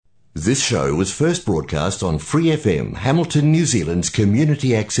This show was first broadcast on Free FM, Hamilton, New Zealand's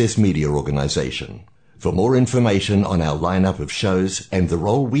community access media organisation. For more information on our lineup of shows and the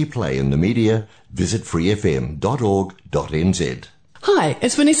role we play in the media, visit freefm.org.nz. Hi,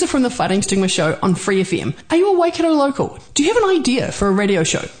 it's Vanessa from the Fighting Stigma show on Free FM. Are you a Waikato local? Do you have an idea for a radio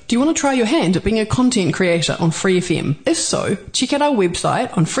show? Do you want to try your hand at being a content creator on Free FM? If so, check out our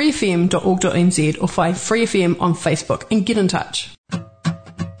website on freefm.org.nz or find Free FM on Facebook and get in touch.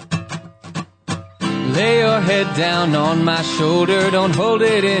 Lay your head down on my shoulder, don't hold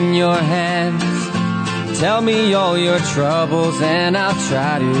it in your hands. Tell me all your troubles and I'll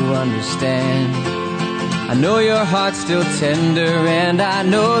try to understand. I know your heart's still tender and I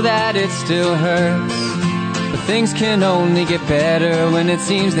know that it still hurts. But things can only get better when it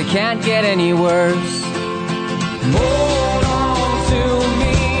seems they can't get any worse. Hold on to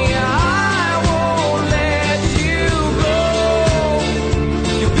me, I won't let you go.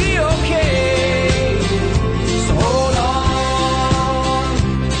 You'll be okay, so hold on.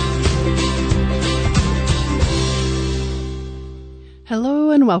 Hello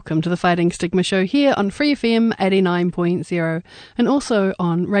and welcome to the Fighting Stigma show here on Free FM 89.0 and also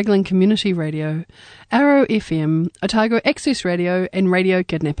on Raglan Community Radio, Arrow FM, Otago Access Radio and Radio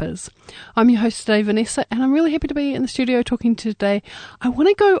Kidnappers. I'm your host today, Vanessa, and I'm really happy to be in the studio talking to you today. I want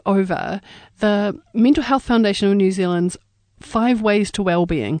to go over the Mental Health Foundation of New Zealand's 5 ways to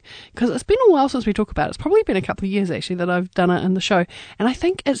Wellbeing, because it's been a while since we talked about it. It's probably been a couple of years actually that I've done it in the show, and I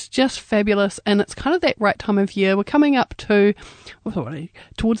think it's just fabulous, and it's kind of that right time of year. We're coming up to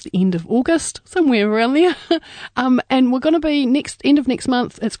towards the end of August, somewhere around there, and we're going to be end of next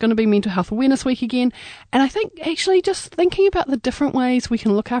month, it's going to be Mental Health Awareness Week again, and I think actually just thinking about the different ways we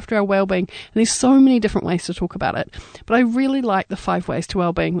can look after our wellbeing, and there's so many different ways to talk about it, but I really like the 5 ways to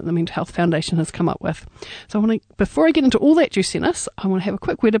wellbeing that the Mental Health Foundation has come up with. So before I get into all that juiciness, I want to have a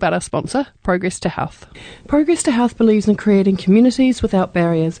quick word about our sponsor, Progress to Health. Progress to Health believes in creating communities without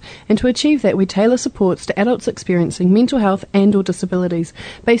barriers, and to achieve that we tailor supports to adults experiencing mental health and or disabilities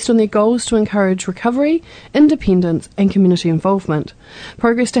based on their goals to encourage recovery, independence and community involvement.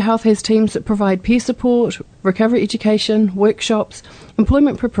 Progress to Health has teams that provide peer support, recovery education, workshops,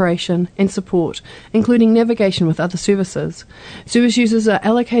 employment preparation and support, including navigation with other services. Service users are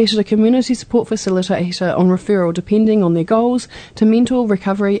allocated a community support facilitator on referral depending on their goals to mental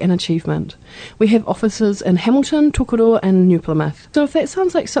recovery and achievement. We have offices in Hamilton, Tokoroa and New Plymouth. So if that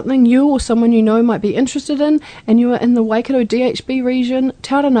sounds like something you or someone you know might be interested in, and you are in the Waikato DHB region,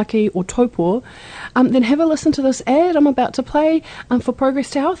 Taranaki or Taupo, then have a listen to this ad I'm about to play for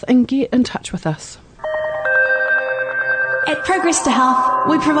Progress to Health and get in touch with us. At Progress to Health,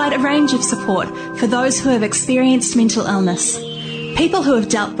 we provide a range of support for those who have experienced mental illness. People who have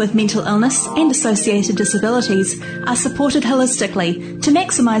dealt with mental illness and associated disabilities are supported holistically to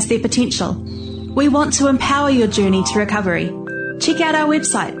maximise their potential. We want to empower your journey to recovery. Check out our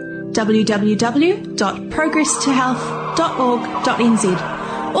website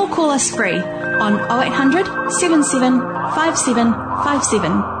www.progresstohealth.org.nz or call us free on 0800 77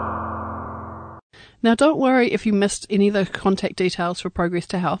 5757. Now, don't worry if you missed any of the contact details for Progress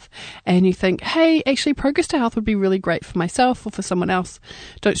to Health and you think, hey, actually, Progress to Health would be really great for myself or for someone else.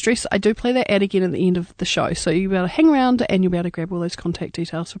 Don't stress. I do play that ad again at the end of the show, so you'll be able to hang around and you'll be able to grab all those contact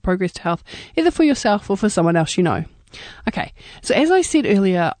details for Progress to Health, either for yourself or for someone else you know. Okay, so as I said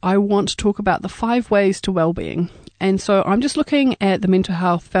earlier, I want to talk about the 5 ways to wellbeing. And so I'm just looking at the Mental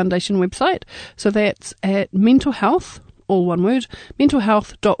Health Foundation website. So that's at mental health, all one word,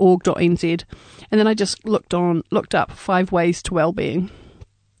 mentalhealth.org.nz. And then I just looked up 5 ways to wellbeing.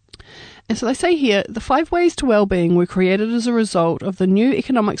 And so they say here, the 5 ways to wellbeing were created as a result of the New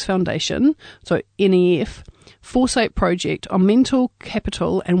Economics Foundation, so NEF, Foresight Project on Mental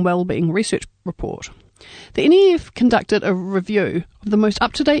Capital and Wellbeing Research Report. The NEF conducted a review of the most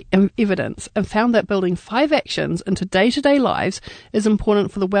up-to-date evidence and found that building 5 actions into day-to-day lives is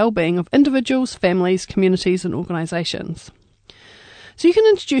important for the well-being of individuals, families, communities and organisations. So you can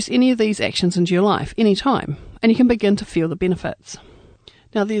introduce any of these actions into your life anytime, and you can begin to feel the benefits.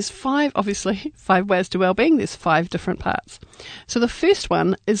 Now there's 5 ways to wellbeing. There's 5 different parts. So the first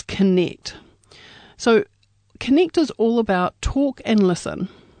one is connect. So connect is all about talk and listen.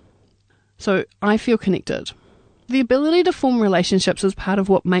 So I feel connected. The ability to form relationships is part of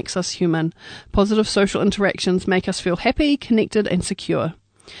what makes us human. Positive social interactions make us feel happy, connected and secure.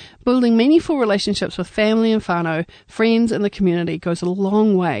 Building meaningful relationships with family and whānau, friends and the community goes a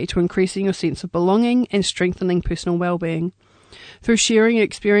long way to increasing your sense of belonging and strengthening personal well-being. Through sharing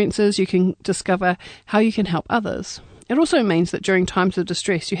experiences, you can discover how you can help others. It also means that during times of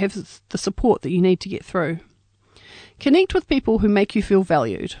distress, you have the support that you need to get through. Connect with people who make you feel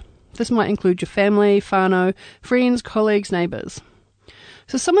valued. This might include your family, whānau, friends, colleagues, neighbours.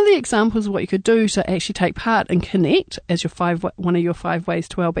 So some of the examples of what you could do to actually take part and connect as one of your 5 ways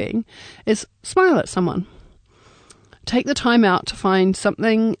to wellbeing is smile at someone. Take the time out to find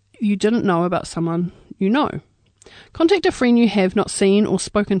something you didn't know about someone you know. Contact a friend you have not seen or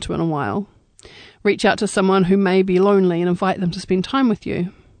spoken to in a while. Reach out to someone who may be lonely and invite them to spend time with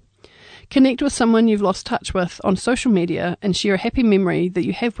you. Connect with someone you've lost touch with on social media and share a happy memory that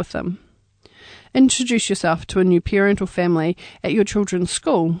you have with them. Introduce yourself to a new parent or family at your children's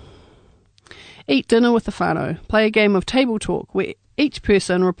school. Eat dinner with the whānau. Play a game of table talk where each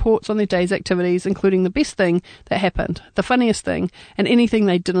person reports on their day's activities, including the best thing that happened, the funniest thing, and anything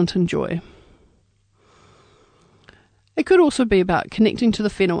they didn't enjoy. It could also be about connecting to the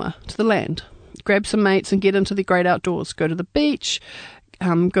whenua, to the land. Grab some mates and get into the great outdoors. Go to the beach,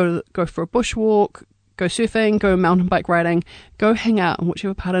 go for a bushwalk, go surfing, go mountain bike riding, go hang out in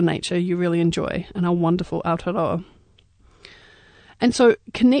whichever part of nature you really enjoy in our wonderful Aotearoa. And so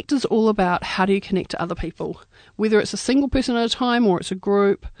connect is all about how do you connect to other people. Whether it's a single person at a time or it's a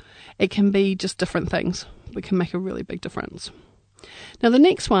group, it can be just different things. It can make a really big difference. Now the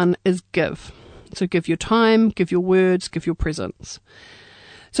next one is give. So give your time, give your words, give your presence.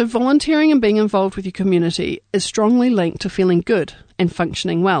 So volunteering and being involved with your community is strongly linked to feeling good and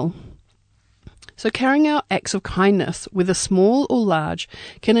functioning well. So carrying out acts of kindness, whether small or large,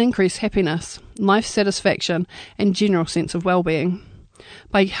 can increase happiness, life satisfaction, and general sense of well-being.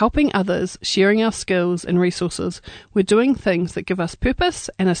 By helping others, sharing our skills and resources, we're doing things that give us purpose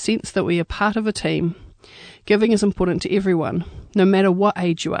and a sense that we are part of a team. Giving is important to everyone, no matter what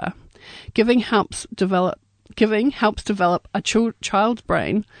age you are. Giving helps develop a child's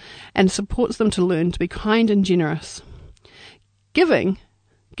brain and supports them to learn to be kind and generous. Giving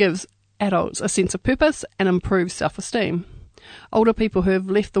gives adults a sense of purpose and improves self-esteem. Older people who have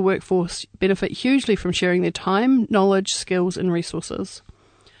left the workforce benefit hugely from sharing their time, knowledge, skills and resources.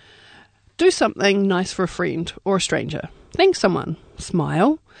 Do something nice for a friend or a stranger. Thank someone.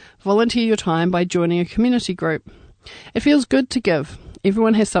 Smile. Volunteer your time by joining a community group. It feels good to give.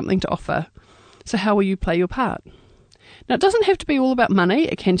 Everyone has something to offer. So how will you play your part? Now, it doesn't have to be all about money.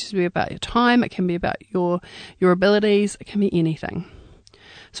 It can just be about your time. It can be about your abilities. It can be anything.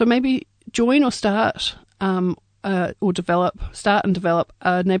 So maybe join or start and develop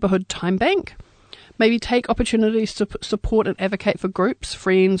a neighbourhood time bank. Maybe take opportunities to support and advocate for groups,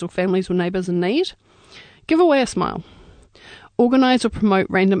 friends or families or neighbours in need. Give away a smile. Organise or promote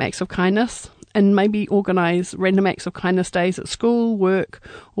random acts of kindness. And maybe organise random acts of kindness days at school, work,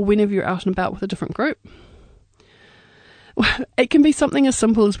 or whenever you're out and about with a different group. It can be something as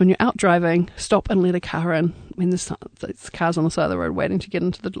simple as when you're out driving, stop and let a car in when there's cars on the side of the road waiting to get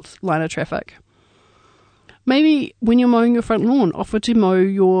into the line of traffic. Maybe when you're mowing your front lawn, offer to mow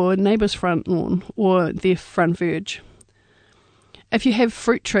your neighbour's front lawn or their front verge. If you have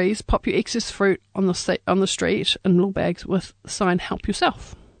fruit trees, pop your excess fruit on the street in little bags with the sign "Help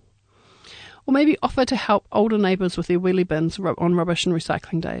Yourself." Or maybe offer to help older neighbours with their wheelie bins on rubbish and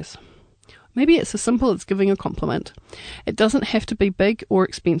recycling days. Maybe it's as simple as giving a compliment. It doesn't have to be big or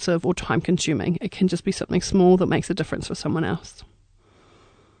expensive or time-consuming. It can just be something small that makes a difference for someone else.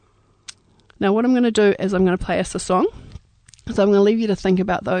 Now what I'm going to do is I'm going to play us a song. So I'm going to leave you to think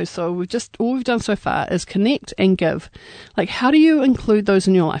about those. So all we've done so far is connect and give. Like, how do you include those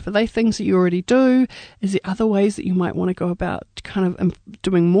in your life? Are they things that you already do? Is there other ways that you might want to go about kind of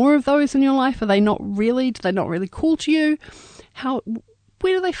doing more of those in your life? Do they not really call to you?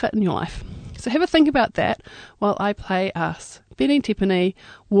 Where do they fit in your life? So have a think about that while I play us Beni Tepani,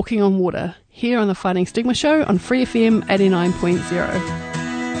 Walking on Water, here on the Fighting Stigma Show on Free FM 89.0.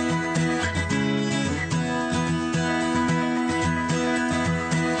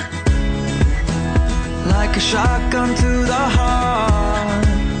 Like a shotgun to the heart,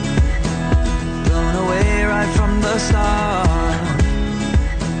 blown away right from the start.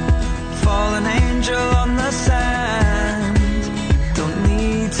 Fallen angel on the sand, don't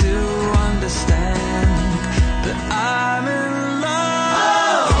need to understand that I'm in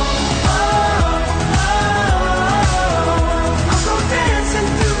love. I'll go dancing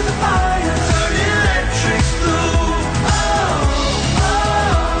through the fire, turn electric blue.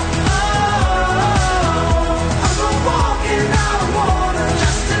 Walking out water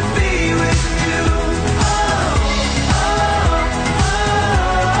just to be with you.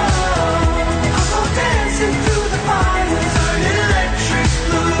 I'll go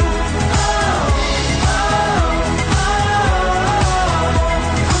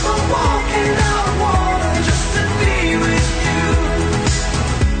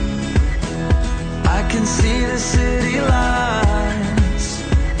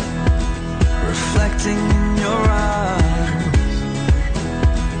reflecting in your eyes.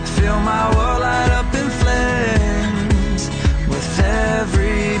 Feel my world light up in flames with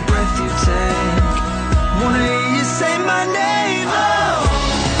every breath you take. Wanna hear you say my name. Oh,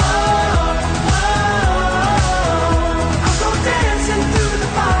 oh, oh, oh. I'll go dancing through the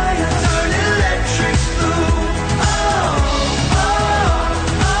fire, turn electric blue. Oh, oh,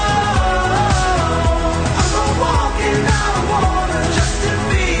 oh. I'll go walking out of water just to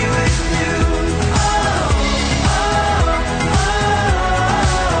be with you. Oh, oh, oh.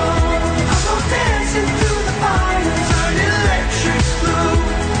 I'll go dancing through the fire, turn electric blue.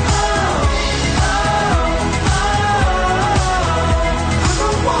 Oh, oh, oh. I'll go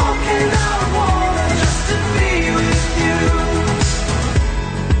walking out of water just to be with you.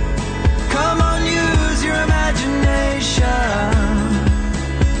 Come on, use your imagination.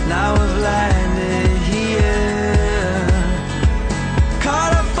 Now we've landed here.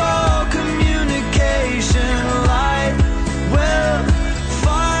 Caught up for communication. Light will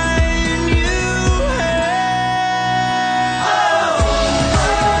find you here. Oh,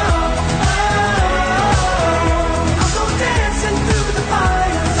 I'll go dancing through the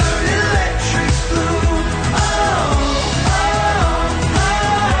fire, turn electric blue. Oh,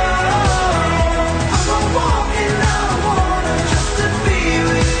 I'll go walking out of water just to be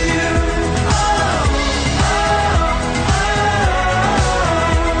with you. Oh,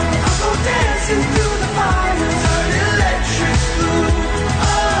 I'll go dancing through the fire, turn electric blue.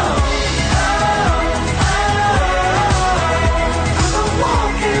 Oh, I'll go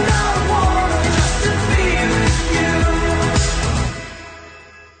walking out of water just to be with you.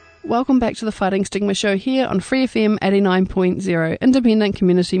 Welcome back to the Fighting Stigma show here on Free FM 89.0, independent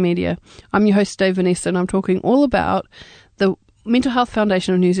community media. I'm your host, Dave Vanessa, and I'm talking all about the Mental Health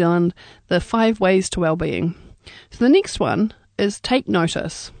Foundation of New Zealand, the 5 ways to wellbeing. So the next one is take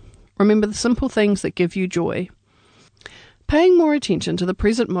notice. Remember the simple things that give you joy. Paying more attention to the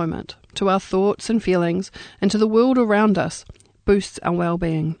present moment, to our thoughts and feelings, and to the world around us boosts our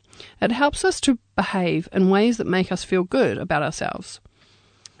well-being. It helps us to behave in ways that make us feel good about ourselves.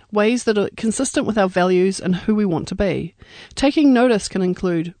 Ways that are consistent with our values and who we want to be. Taking notice can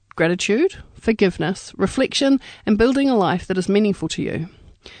include gratitude, forgiveness, reflection, and building a life that is meaningful to you.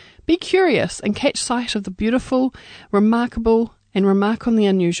 Be curious and catch sight of the beautiful, remarkable, and remark on the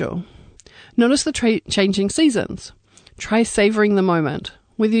unusual. Notice the changing seasons. Try savouring the moment,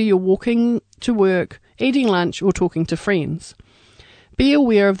 whether you're walking to work, eating lunch, or talking to friends. Be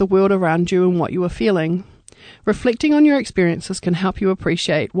aware of the world around you and what you are feeling. Reflecting on your experiences can help you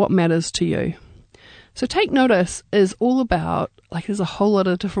appreciate what matters to you. So take notice is all about, there's a whole lot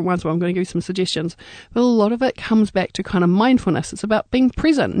of different ones where I'm going to give you some suggestions, but a lot of it comes back to kind of mindfulness. It's about being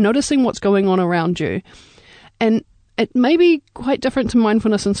present, noticing what's going on around you. And it may be quite different to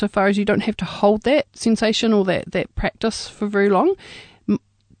mindfulness insofar as you don't have to hold that sensation or that practice for very long.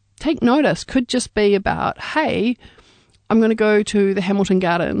 Take notice could just be about, hey, I'm going to go to the Hamilton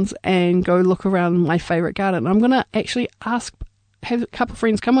Gardens and go look around my favourite garden. I'm going to actually have a couple of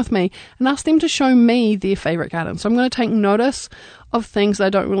friends come with me and ask them to show me their favourite garden. So I'm going to take notice of things that I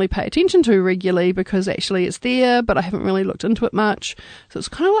don't really pay attention to regularly because actually it's there, but I haven't really looked into it much. So it's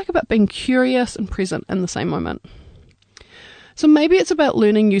kind of like about being curious and present in the same moment. So maybe it's about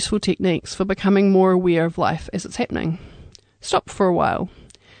learning useful techniques for becoming more aware of life as it's happening. Stop for a while.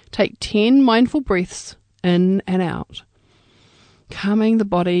 Take 10 mindful breaths in and out, calming the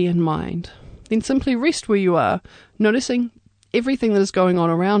body and mind. Then simply rest where you are, noticing everything that is going on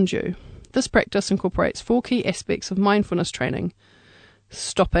around you. This practice incorporates 4 key aspects of mindfulness training: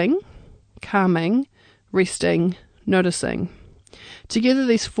 stopping, calming, resting, noticing. Together,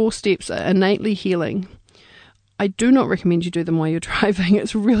 these 4 steps are innately healing. I do not recommend you do them while you're driving.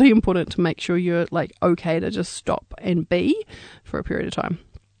 It's really important to make sure you're okay to just stop and be for a period of time.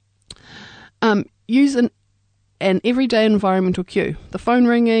 Use an everyday environmental cue, the phone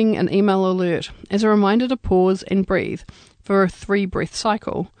ringing, an email alert, as a reminder to pause and breathe for a 3-breath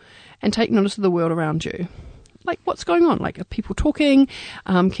cycle and take notice of the world around you. What's going on? Are people talking?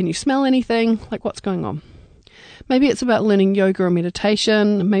 Can you smell anything? What's going on? Maybe it's about learning yoga or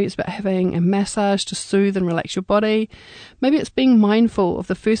meditation. Maybe it's about having a massage to soothe and relax your body. Maybe it's being mindful of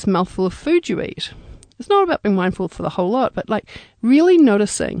the first mouthful of food you eat. It's not about being mindful for the whole lot, but really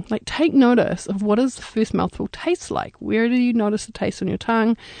noticing, take notice of what does the first mouthful taste like? Where do you notice the taste on your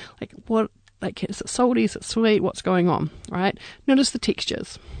tongue? Is it salty? Is it sweet? What's going on, right? Notice the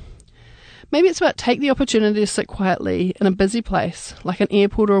textures. Maybe it's about take the opportunity to sit quietly in a busy place, like an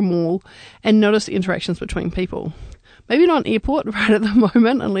airport or a mall, and notice the interactions between people. Maybe not an airport right at the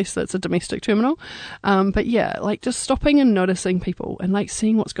moment, unless it's a domestic terminal. But yeah, just stopping and noticing people and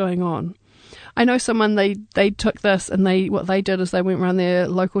seeing what's going on. I know someone, they took this and what they did is they went around their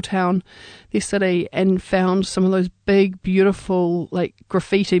local town, their city, and found some of those big, beautiful, like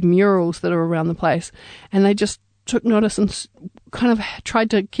graffiti murals that are around the place. And they just took notice and kind of tried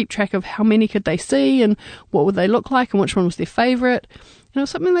to keep track of how many could they see and what would they look like and which one was their favourite.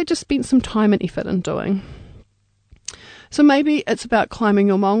 Something they just spent some time and effort in doing. So maybe it's about climbing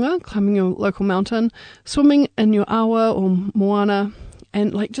your maunga, climbing your local mountain, swimming in your awa or moana,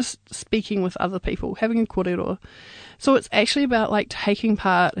 and like just speaking with other people, having a kōrero. So it's actually about like taking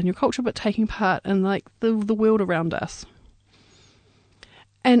part in your culture, but taking part in like the world around us.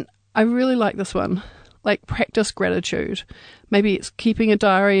 And I really like this one, like practice gratitude. Maybe it's keeping a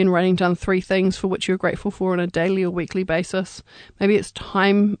diary and writing down 3 things for which you're grateful for on a daily or weekly basis. Maybe it's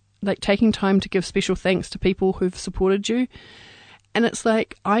taking time to give special thanks to people who've supported you. And it's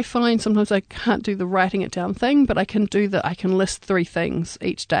like, I find sometimes I can't do the writing it down thing, but I can list 3 things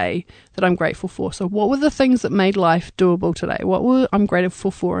each day that I'm grateful for. So what were the things that made life doable today? What were I'm grateful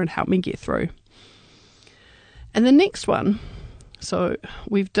for and helped me get through? And the next one, so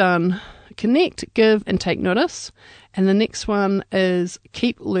we've done connect, give, and take notice. And the next one is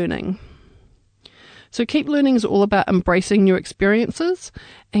keep learning. So keep learning is all about embracing new experiences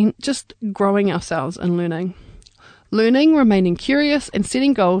and just growing ourselves and learning. Learning, remaining curious, and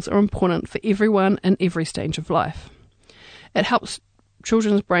setting goals are important for everyone in every stage of life. It helps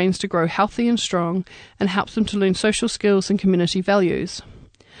children's brains to grow healthy and strong and helps them to learn social skills and community values.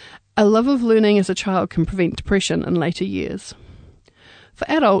 A love of learning as a child can prevent depression in later years. For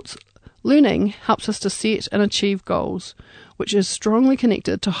adults, learning helps us to set and achieve goals, which is strongly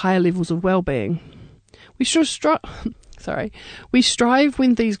connected to higher levels of well-being. We strive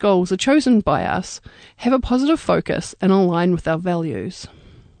when these goals are chosen by us, have a positive focus and align with our values.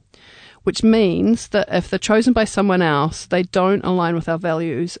 Which means that if they're chosen by someone else, they don't align with our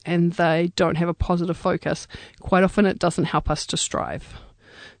values and they don't have a positive focus, quite often it doesn't help us to strive.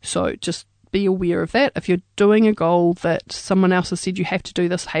 So just be aware of that. If you're doing a goal that someone else has said you have to do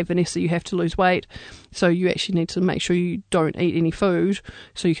this, hey Vanessa, you have to lose weight, so you actually need to make sure you don't eat any food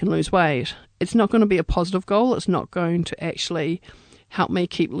so you can lose weight. It's not going to be a positive goal. It's not going to actually help me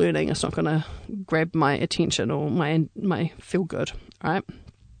keep learning. It's not going to grab my attention or my feel good, right?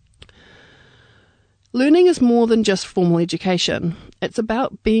 Learning is more than just formal education. It's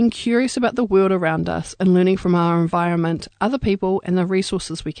about being curious about the world around us and learning from our environment, other people, and the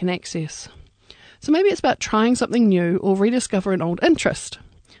resources we can access. So maybe it's about trying something new or rediscover an old interest.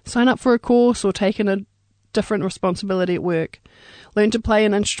 Sign up for a course or take in a different responsibility at work. Learn to play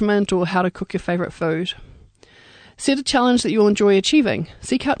an instrument or how to cook your favourite food. Set a challenge that you'll enjoy achieving.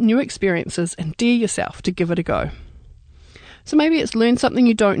 Seek out new experiences and dare yourself to give it a go. So maybe it's learn something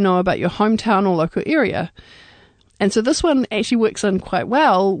you don't know about your hometown or local area. And so this one actually works in quite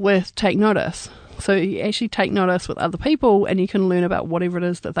well with take notice. So you actually take notice with other people and you can learn about whatever it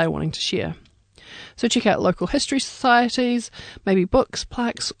is that they're wanting to share. So check out local history societies, maybe books,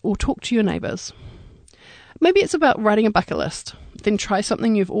 plaques, or talk to your neighbours. Maybe it's about writing a bucket list. Then try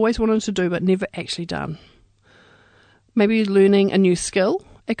something you've always wanted to do but never actually done. Maybe learning a new skill.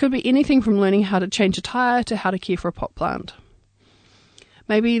 It could be anything from learning how to change a tyre to how to care for a pot plant.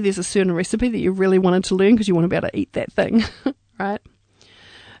 Maybe there's a certain recipe that you really wanted to learn because you want to be able to eat that thing, right?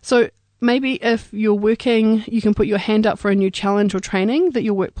 So maybe if you're working, you can put your hand up for a new challenge or training that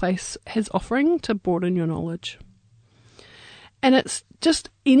your workplace is offering to broaden your knowledge. And it's just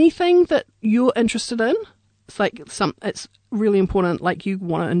anything that you're interested in. It's really important, like you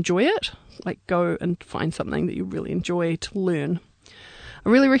want to enjoy it. Like go and find something that you really enjoy to learn. I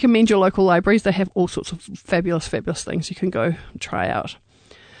really recommend your local libraries. They have all sorts of fabulous things you can go try out.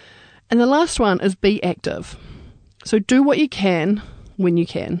 And the last one is be active. So do what you can when you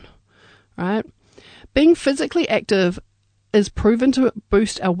can, right? Being physically active is proven to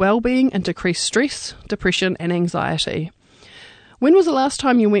boost our well-being and decrease stress, depression, and anxiety. When was the last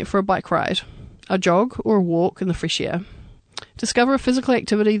time you went for a bike ride, a jog, or a walk in the fresh air? Discover a physical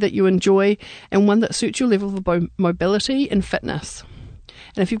activity that you enjoy and one that suits your level of mobility and fitness.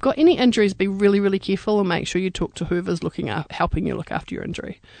 And if you've got any injuries, be really, really careful and make sure you talk to whoever's helping you look after your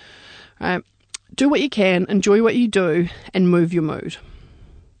injury. Right? Do what you can, enjoy what you do, and move your mood.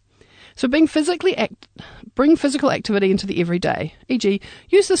 So bring physical activity into the everyday, e.g.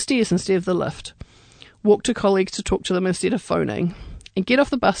 use the stairs instead of the lift. Walk to colleagues to talk to them instead of phoning. And get off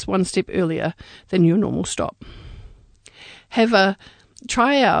the bus one step earlier than your normal stop. Have a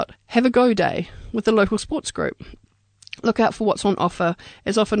go day with the local sports group. Look out for what's on offer,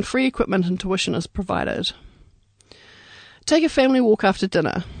 as often free equipment and tuition is provided. Take a family walk after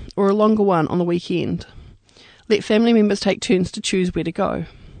dinner, or a longer one on the weekend. Let family members take turns to choose where to go.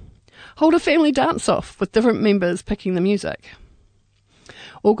 Hold a family dance-off with different members picking the music.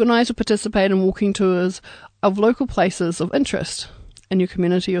 Organise or participate in walking tours of local places of interest in your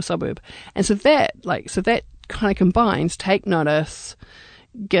community or suburb. And so that kind of combines take notice,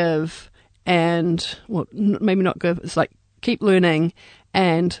 give, and, well, maybe not give, it's like keep learning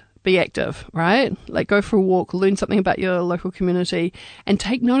and be active, right? Like go for a walk, learn something about your local community, and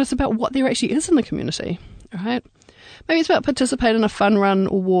take notice about what there actually is in the community, right? Maybe it's about participate in a fun run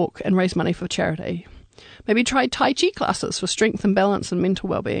or walk and raise money for charity. Maybe try Tai Chi classes for strength and balance and mental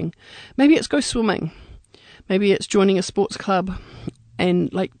well-being. Maybe it's go swimming. Maybe it's joining a sports club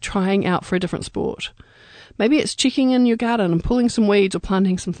and like trying out for a different sport. Maybe it's checking in your garden and pulling some weeds or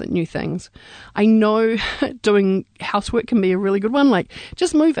planting some new things. I know doing housework can be a really good one, like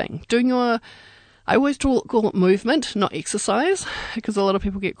just moving, I always call it movement, not exercise, because a lot of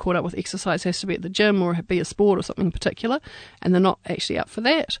people get caught up with exercise has to be at the gym or be a sport or something particular, and they're not actually up for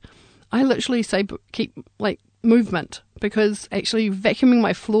that. I literally say keep like movement, because actually vacuuming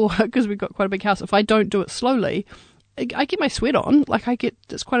my floor, because we've got quite a big house, if I don't do it slowly, I get my sweat on. Like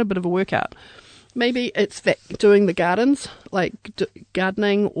it's quite a bit of a workout. Maybe it's doing the gardens, like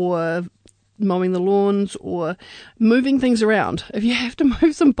gardening or mowing the lawns or moving things around. If you have to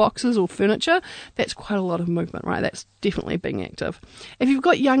move some boxes or furniture, that's quite a lot of movement, right? That's definitely being active. If you've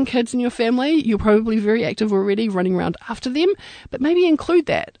got young kids in your family, you're probably very active already, running around after them, but maybe include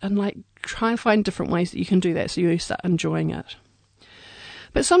that and like try and find different ways that you can do that so you start enjoying it.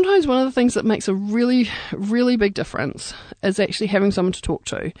 But sometimes one of the things that makes a really, really big difference is actually having someone to talk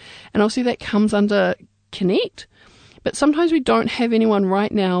to. And obviously that comes under connect. But sometimes we don't have anyone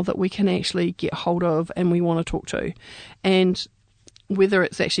right now that we can actually get hold of and we want to talk to. And whether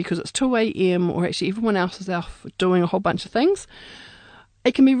it's actually because it's 2 a.m. or actually everyone else is out doing a whole bunch of things,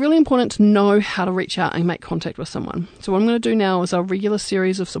 it can be really important to know how to reach out and make contact with someone. So what I'm going to do now is our regular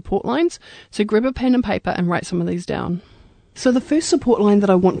series of support lines. So grab a pen and paper and write some of these down. So the first support line that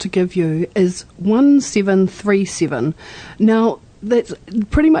I want to give you is 1737. Now, that's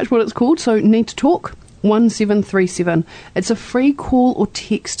pretty much what it's called, so Need to Talk. 1737. It's a free call or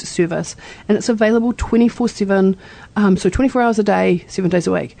text service, and it's available 24/7, so 24 hours a day, 7 days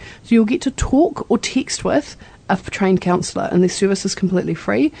a week. So you'll get to talk or text with a trained counsellor, and this service is completely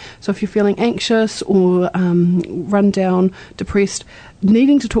free. So if you're feeling anxious or run down, depressed,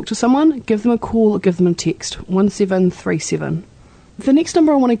 needing to talk to someone, give them a call or give them a text. 1737. The next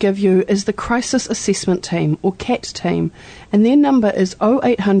number I want to give you is the Crisis Assessment Team, or CAT team, and their number is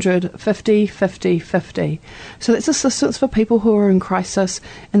 0800 50 50 50. So that's assistance for people who are in crisis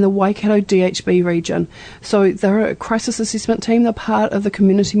in the Waikato DHB region. So they're a crisis assessment team, they're part of the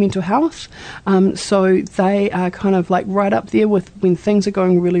community mental health, so they are kind of like right up there with when things are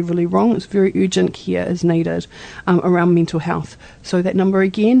going really, really wrong. It's very urgent care is needed around mental health. So that number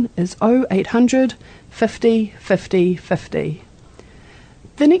again is 0800 50 50 50.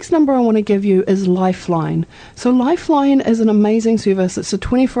 The next number I want to give you is Lifeline. So Lifeline is an amazing service. It's a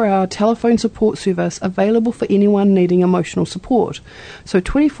 24-hour telephone support service available for anyone needing emotional support. So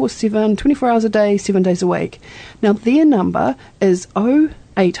 24/7, 24 hours a day, 7 days a week. Now their number is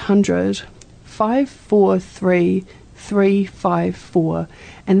 0800 543 354,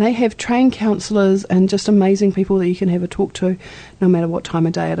 and they have trained counsellors and just amazing people that you can have a talk to no matter what time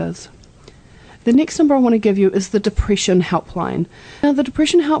of day it is. The next number I want to give you is the Depression Helpline. Now, the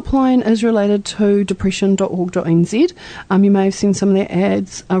Depression Helpline is related to depression.org.nz. You may have seen some of their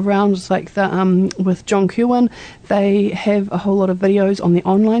ads around, like the with John Kirwan. They have a whole lot of videos on the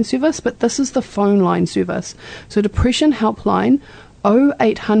online service, but this is the phone line service. So Depression Helpline,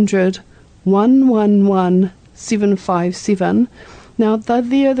 0800 111 757. Now, they're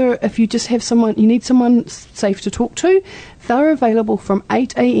there if you just have someone, you need someone safe to talk to. They're available from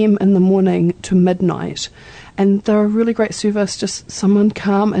 8 a.m. in the morning to midnight. And they're a really great service, just someone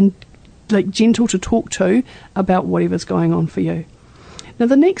calm and like gentle to talk to about whatever's going on for you. Now,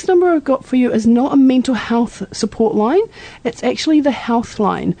 the next number I've got for you is not a mental health support line. It's actually the health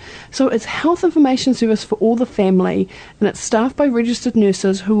line. So it's health information service for all the family, and it's staffed by registered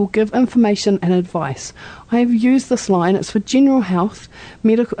nurses who will give information and advice. I have used this line. It's for general health,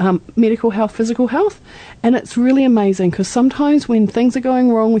 medical health, physical health, and it's really amazing because sometimes when things are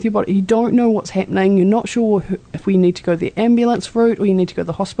going wrong with your body, you don't know what's happening, you're not sure if we need to go the ambulance route or you need to go to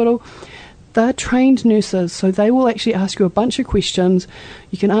the hospital. They're trained nurses, so they will actually ask you a bunch of questions.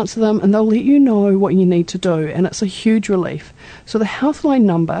 You can answer them and they'll let you know what you need to do, and it's a huge relief. So the Healthline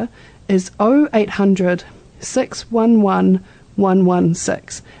number is 0800 611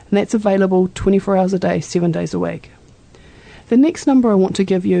 116, and that's available 24 hours a day, 7 days a week. The next number I want to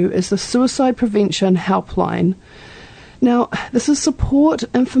give you is the Suicide Prevention Helpline. Now, this is support,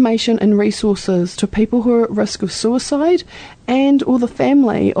 information and resources to people who are at risk of suicide and or the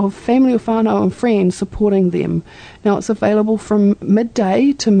family or whānau and friends supporting them. Now, it's available from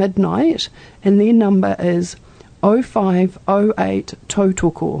midday to midnight, and their number is 0508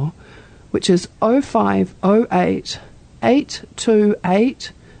 Tautoko, which is 0508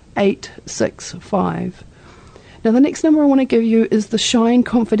 828 865. Now, the next number I want to give you is the Shine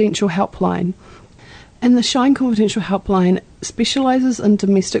Confidential Helpline. And the Shine Confidential Helpline specialises in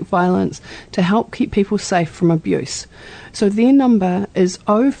domestic violence to help keep people safe from abuse. So their number is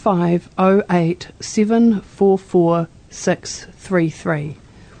 0508 744 633.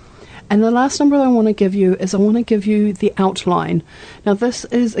 And the last number I want to give you is I want to give you the Outline. Now, this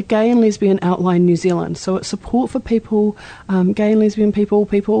is a Gay and Lesbian Outline New Zealand. So it's support for people, gay and lesbian people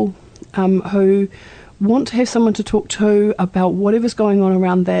who want to have someone to talk to about whatever's going on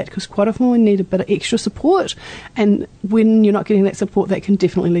around that, because quite often we need a bit of extra support, and when you're not getting that support, that can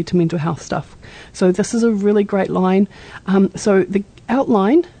definitely lead to mental health stuff. So this is a really great line. So the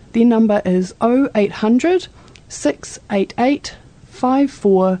Outline, their number is 0800 688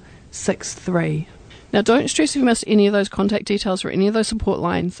 5463. Now, don't stress if you missed any of those contact details or any of those support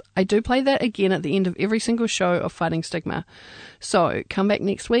lines. I do play that again at the end of every single show of Fighting Stigma. So come back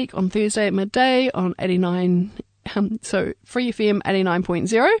next week on Thursday at midday on 89, so Free FM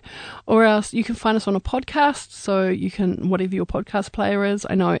 89.0, or else you can find us on a podcast. So you can, whatever your podcast player is.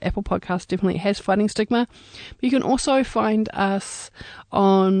 I know Apple Podcasts definitely has Fighting Stigma. But you can also find us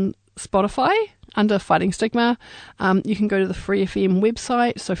on Spotify under Fighting Stigma. You can go to the Free FM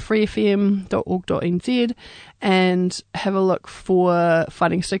website, so freefm.org.nz, and have a look for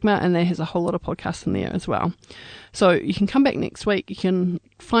Fighting Stigma, and there has a whole lot of podcasts in there as well. So you can come back next week, you can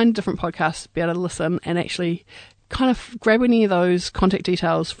find different podcasts, be able to listen, and actually kind of grab any of those contact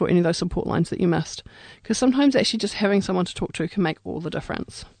details for any of those support lines that you missed. Because sometimes actually just having someone to talk to can make all the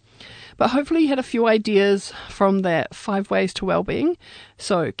difference. But hopefully you had a few ideas from that 5 ways to wellbeing.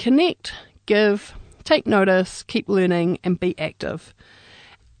 So connect, give, take notice, keep learning, and be active.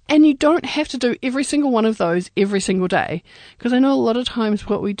 And you don't have to do every single one of those every single day, because I know a lot of times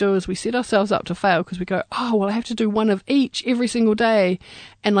what we do is we set ourselves up to fail because we go, oh, well, I have to do one of each every single day.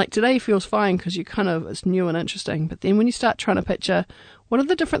 And like today feels fine because you kind of, it's new and interesting. But then when you start trying to picture what are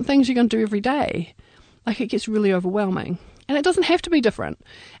the different things you're going to do every day, like it gets really overwhelming. And it doesn't have to be different.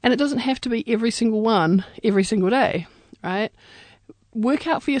 And it doesn't have to be every single one every single day, right? Work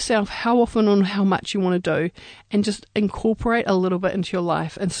out for yourself how often and how much you want to do, and just incorporate a little bit into your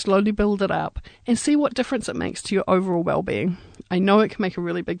life and slowly build it up and see what difference it makes to your overall well-being. I know it can make a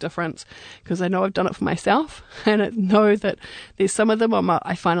really big difference because I know I've done it for myself, and I know that there's some of them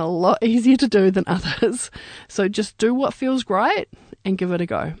I find a lot easier to do than others. So just do what feels great and give it a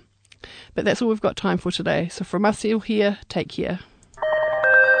go. But that's all we've got time for today. So from us all here, take care.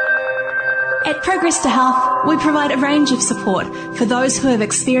 At Progress to Health, we provide a range of support for those who have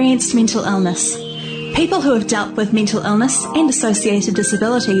experienced mental illness. People who have dealt with mental illness and associated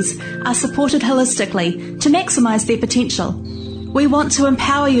disabilities are supported holistically to maximise their potential. We want to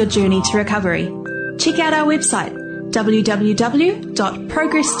empower your journey to recovery. Check out our website,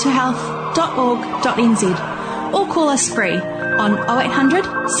 www.progresstohealth.org.nz, or call us free on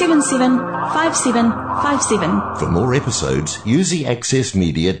 0800 77 5757. For more episodes, use the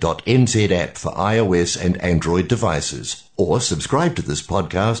accessmedia.nz app for iOS and Android devices, or subscribe to this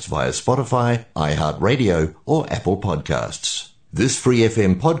podcast via Spotify, iHeartRadio, or Apple Podcasts. This Free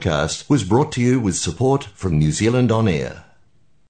FM podcast was brought to you with support from New Zealand On Air.